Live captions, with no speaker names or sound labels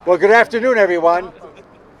Well, good afternoon, everyone.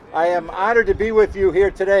 I am honored to be with you here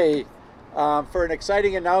today for an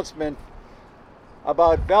exciting announcement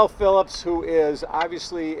about Val Phillips, who is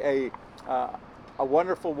obviously a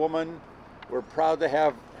wonderful woman. We're proud to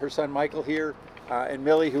have her son Michael here, and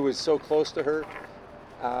Millie, who is so close to her.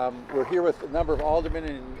 We're here with a number of aldermen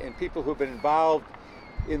and people who've been involved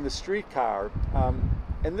in the streetcar.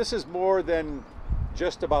 And this is more than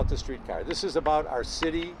just about the streetcar. This is about our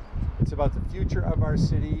city. It's about the future of our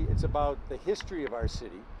city. It's about the history of our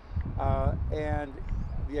city and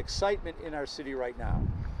the excitement in our city right now.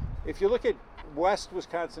 If you look at West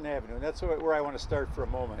Wisconsin Avenue, and that's where I want to start for a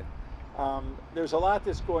moment, there's a lot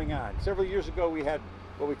that's going on. Several years ago, we had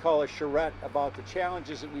what we call a charrette about the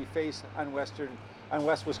challenges that we face on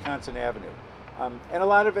West Wisconsin Avenue. And a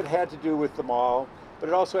lot of it had to do with the mall, but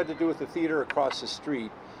it also had to do with the theater across the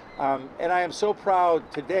street. And I am so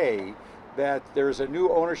proud today that there's a new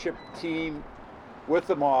ownership team with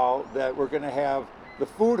the mall, that we're going to have the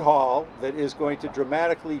food hall that is going to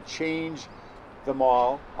dramatically change the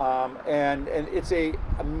mall. And it's a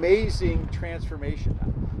amazing transformation.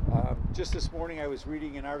 Just this morning I was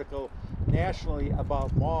reading an article nationally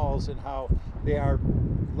about malls and how they are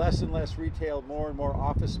less and less retail, more and more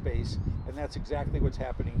office space, and that's exactly what's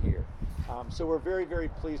happening here. So we're very, very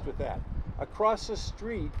pleased with that. Across the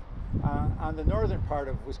street, on the northern part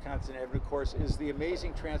of Wisconsin Avenue, of course, is the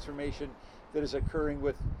amazing transformation that is occurring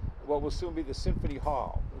with what will soon be the Symphony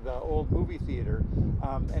Hall, the old movie theater.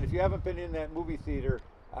 And if you haven't been in that movie theater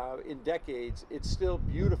in decades, it's still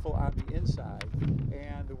beautiful on the inside.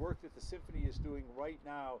 And the work that the Symphony is doing right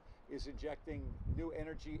now is injecting new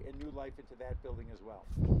energy and new life into that building as well.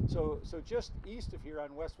 So just east of here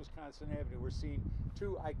on West Wisconsin Avenue, we're seeing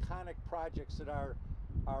two iconic projects that are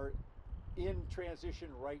in transition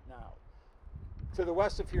right now. To the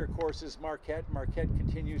west of here, of course, is Marquette. Marquette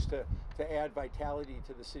continues to add vitality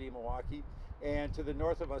to the city of Milwaukee. And to the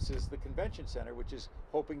north of us is the Convention Center, which is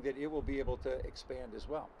hoping that it will be able to expand as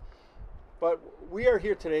well. But we are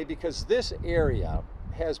here today because this area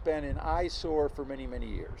has been an eyesore for many, many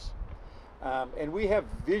years. And we have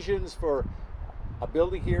visions for a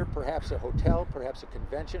building here, perhaps a hotel, perhaps a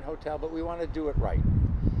convention hotel, but we want to do it right.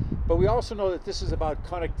 But we also know that this is about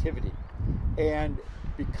connectivity. And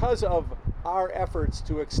because of our efforts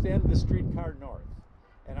to extend the streetcar north,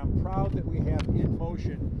 and I'm proud that we have in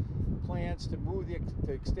motion plans to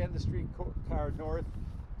extend the streetcar north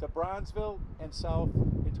to Bronzeville and south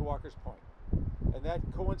into Walker's Point. And that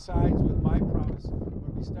coincides with my promise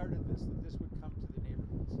when we started this, that this would come to the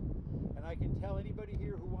neighborhoods. And I can tell anybody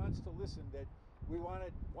here who wants to listen that we want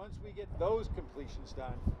to, once we get those completions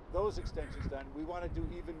done, those extensions done, we want to do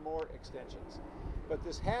even more extensions. But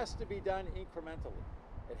this has to be done incrementally.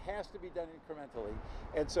 It has to be done incrementally.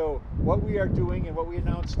 And so what we are doing and what we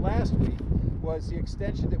announced last week was the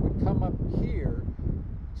extension that would come up here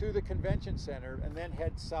to the Convention Center and then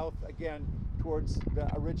head south again towards the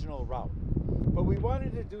original route. But we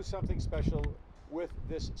wanted to do something special with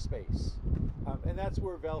this space. And that's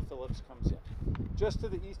where Val Phillips comes in. Just to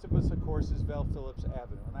the east of us, of course, is Val Phillips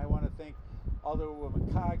Avenue. And I want to thank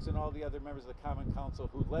Alderwoman Coggs and all the other members of the Common Council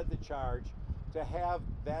who led the charge to have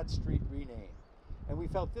that street renamed. And we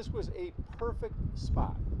felt this was a perfect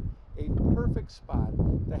spot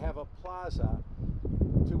to have a plaza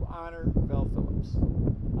to honor Val Phillips.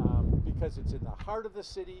 Because it's in the heart of the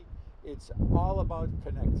city, it's all about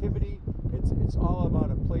connectivity, it's all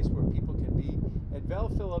about a place where people can be, and Val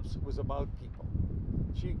Phillips was about people.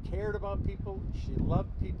 She cared about people, she loved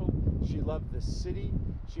people, she loved the city,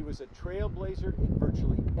 she was a trailblazer in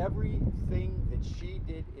virtually everything that she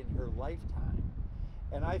did in her lifetime.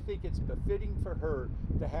 And I think it's befitting for her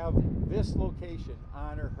to have this location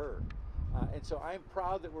honor her. And so I'm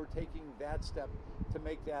proud that we're taking that step to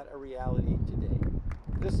make that a reality today.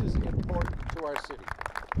 This is important to our city.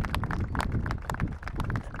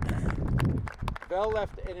 Val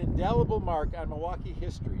left an indelible mark on Milwaukee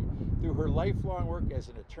history through her lifelong work as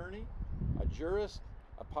an attorney, a jurist,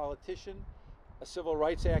 a politician, a civil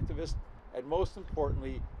rights activist, and most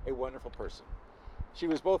importantly, a wonderful person. She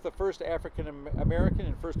was both the first African American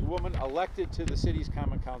and first woman elected to the city's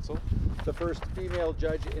Common Council, the first female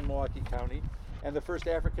judge in Milwaukee County, and the first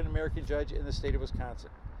African American judge in the state of Wisconsin.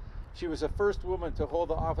 She was the first woman to hold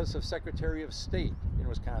the office of Secretary of State in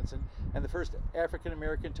Wisconsin and the first African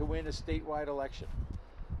American to win a statewide election.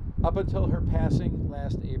 Up until her passing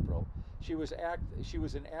last April, she was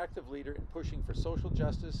an active leader in pushing for social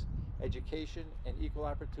justice, education, and equal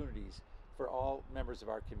opportunities for all members of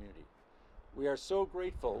our community. We are so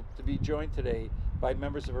grateful to be joined today by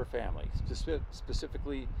members of her family,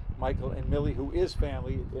 specifically Michael and Millie, who is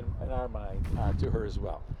family in our mind to her as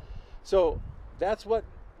well. So that's what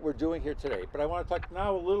we're doing here today, but I want to talk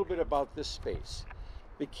now a little bit about this space.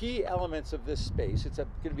 The key elements of this space, it's going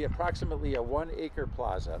to be approximately a 1 acre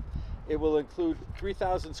plaza. It will include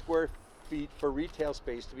 3,000 square feet for retail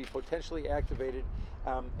space to be potentially activated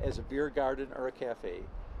as a beer garden or a cafe.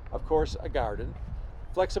 Of course, a garden.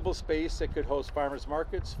 Flexible space that could host farmers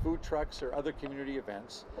markets, food trucks, or other community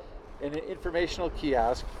events. And an informational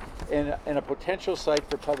kiosk, and a potential site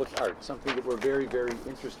for public art, something that we're very, very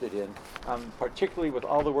interested in, particularly with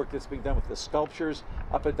all the work that's being done with the sculptures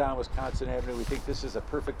up and down Wisconsin Avenue. We think this is a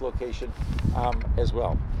perfect location as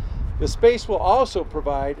well. The space will also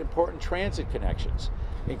provide important transit connections,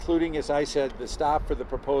 including, as I said, the stop for the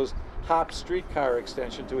proposed HOP streetcar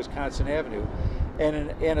extension to Wisconsin Avenue,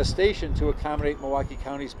 and a station to accommodate Milwaukee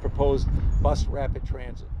County's proposed bus rapid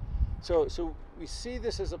transit. So we see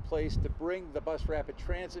this as a place to bring the bus rapid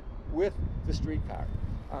transit with the streetcar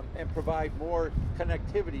and provide more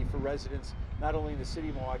connectivity for residents, not only in the city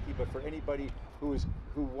of Milwaukee, but for anybody who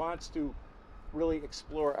wants to really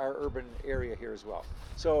explore our urban area here as well.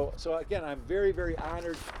 So again, I'm very, very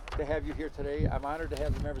honored to have you here today. I'm honored to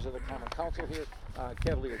have the members of the Common Council here.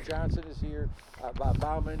 Cavalier Johnson is here, Bob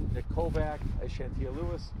Bauman, Nick Kovac, Shantia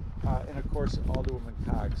Lewis, and of course Alderwoman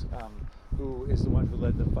Cogs, who is the one who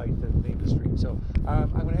led the fight to name the street. So I'm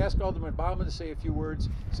going to ask Alderman Bauman to say a few words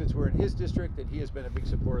since we're in his district and he has been a big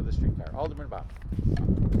supporter of the streetcar. Alderman Bauman.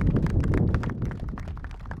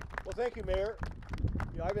 Well, thank you, Mayor.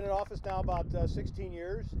 I've been in office now about 16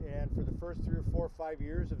 years, and for the first 3 or 4 or 5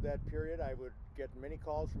 years of that period, I would get many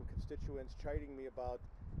calls from constituents chiding me about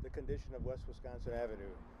the condition of West Wisconsin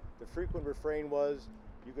Avenue. The frequent refrain was,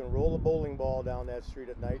 you can roll a bowling ball down that street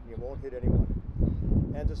at night and you won't hit anyone.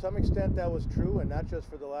 And to some extent that was true, and not just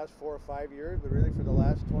for the last 4 or 5 years, but really for the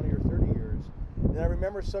last 20 or 30 years. And I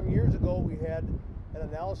remember some years ago we had an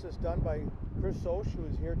analysis done by Chris Soch, who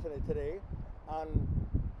is here today, on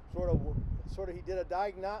sort of he did a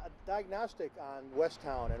diagnostic on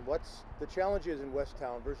Westtown and what's the challenges in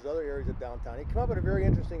Westtown versus other areas of downtown. He came up with a very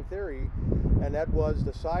interesting theory, and that was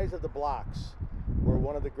the size of the blocks were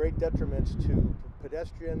one of the great detriments to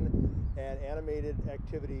pedestrian and animated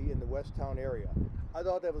activity in the Westtown area. I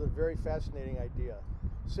thought that was a very fascinating idea.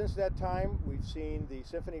 Since that time, we've seen the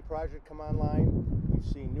Symphony project come online. We've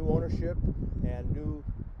seen new ownership and new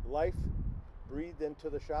life breathed into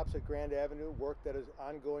the shops at Grand Avenue, work that is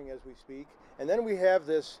ongoing as we speak. And then we have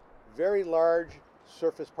this very large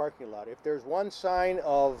surface parking lot. If there's one sign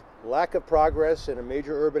of lack of progress in a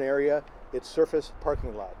major urban area, it's surface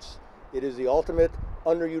parking lots. It is the ultimate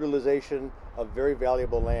underutilization of very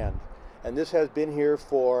valuable land. And this has been here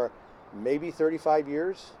for maybe 35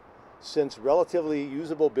 years, since relatively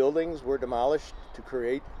usable buildings were demolished to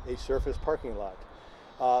create a surface parking lot.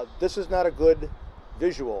 This is not a good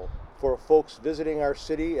visual for folks visiting our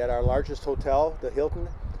city at our largest hotel, the Hilton,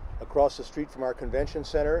 across the street from our convention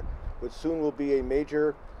center, which soon will be a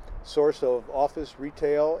major source of office,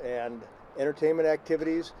 retail, and entertainment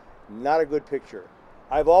activities. Not a good picture.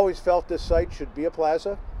 I've always felt this site should be a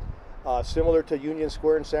plaza, similar to Union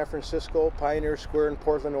Square in San Francisco, Pioneer Square in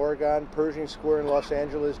Portland, Oregon, Pershing Square in Los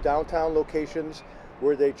Angeles, downtown locations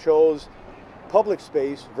where they chose public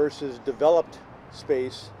space versus developed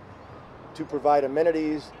space to provide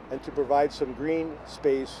amenities and to provide some green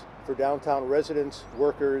space for downtown residents,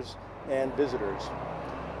 workers, and visitors.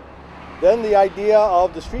 Then the idea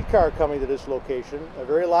of the streetcar coming to this location, a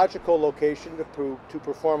very logical location to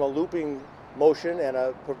perform a looping motion and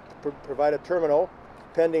provide a terminal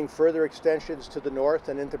pending further extensions to the north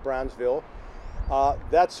and into Bronzeville.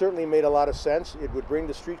 That certainly made a lot of sense. It would bring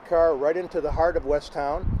the streetcar right into the heart of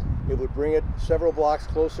Westtown. It would bring it several blocks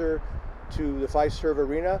closer to the Fiserv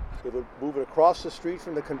Arena. It would move it across the street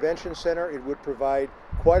from the convention center. It would provide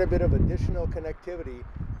quite a bit of additional connectivity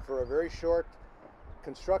for a very short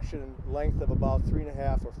construction length of about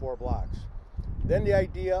 3.5 or 4 blocks. Then the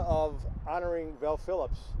idea of honoring Val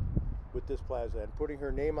Phillips with this plaza and putting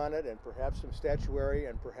her name on it, and perhaps some statuary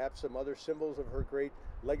and perhaps some other symbols of her great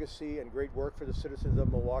legacy and great work for the citizens of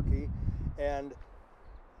Milwaukee. And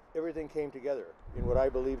everything came together in what I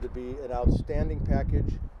believe to be an outstanding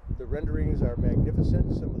package. The renderings are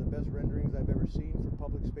magnificent, some of the best renderings I've ever seen for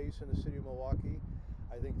public space in the city of Milwaukee.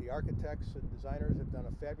 I think the architects and designers have done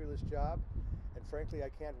a fabulous job, and frankly I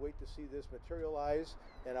can't wait to see this materialize,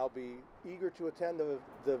 and I'll be eager to attend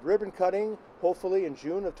the ribbon cutting, hopefully in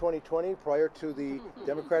June of 2020, prior to the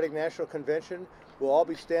Democratic National Convention. We'll all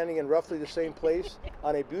be standing in roughly the same place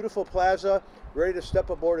on a beautiful plaza, ready to step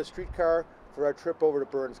aboard a streetcar for our trip over to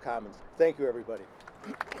Burns Commons. Thank you, everybody.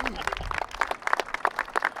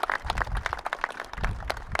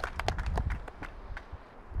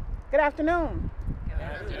 Good afternoon. Good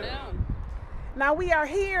afternoon. Now we are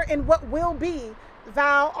here in what will be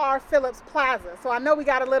Val R. Phillips Plaza. So I know we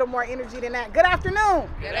got a little more energy than that. Good afternoon.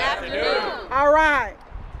 Good afternoon. All right.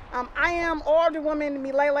 I am Alderwoman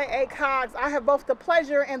Milele A. Cogs. I have both the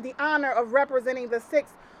pleasure and the honor of representing the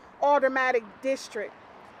 6th Aldermanic District.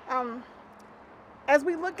 As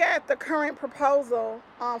we look at the current proposal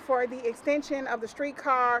for the extension of the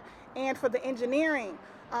streetcar and for the engineering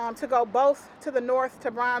to go both to the north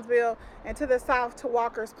to Bronzeville and to the south to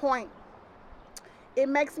Walker's Point, it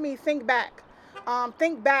makes me think back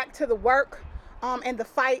to the work and the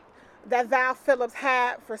fight that Val Phillips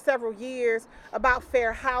had for several years about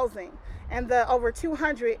fair housing, and the over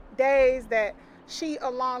 200 days that she,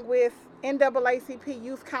 along with NAACP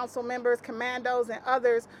Youth Council members, commandos, and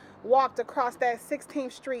others, walked across that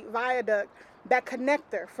 16th Street viaduct, that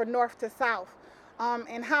connector for north to south,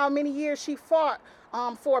 and how many years she fought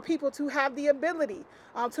for people to have the ability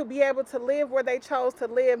to be able to live where they chose to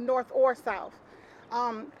live, north or south.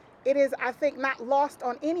 It is, I think, not lost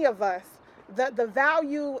on any of us the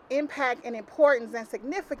value, impact, and importance and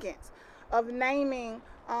significance of naming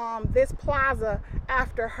this plaza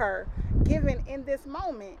after her, given in this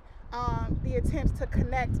moment the attempts to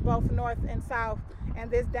connect both north and south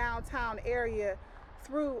and this downtown area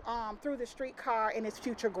through the streetcar and its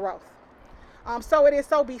future growth. So it is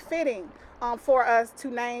so befitting for us to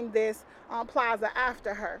name this plaza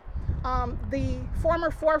after her. The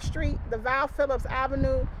former 4th Street, the Val Phillips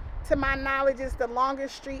Avenue, to my knowledge, is the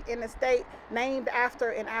longest street in the state named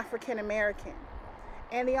after an African American,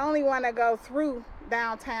 and the only one that goes through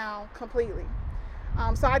downtown completely.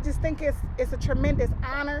 So I just think it's a tremendous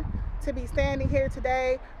honor to be standing here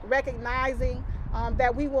today, recognizing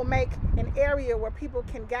that we will make an area where people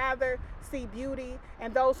can gather, see beauty,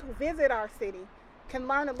 and those who visit our city can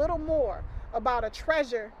learn a little more about a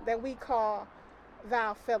treasure that we call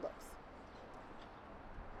Val Phillips.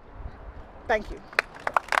 Thank you.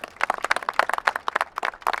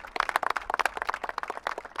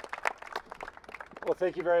 Well,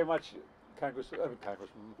 thank you very much, Congresswoman.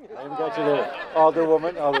 I haven't got you there.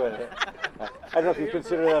 Alderwoman. I don't know if you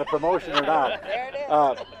consider that a promotion or not. There it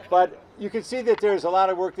is. But you can see that there's a lot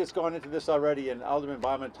of work that's gone into this already, and Alderman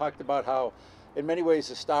Bauman talked about how, in many ways,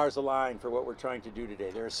 the stars align for what we're trying to do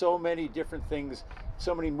today. There are so many different things,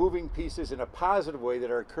 so many moving pieces in a positive way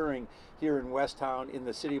that are occurring here in Westtown, in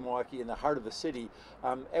the city of Milwaukee, in the heart of the city.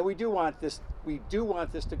 And we do want this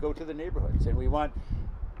to go to the neighborhoods, and we want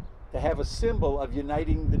to have a symbol of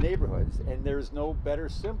uniting the neighborhoods, and there's no better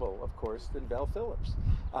symbol, of course, than Val Phillips.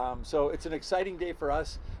 So it's an exciting day for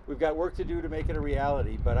us. We've got work to do to make it a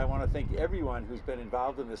reality, but I want to thank everyone who's been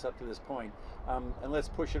involved in this up to this point, and let's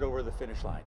push it over the finish line.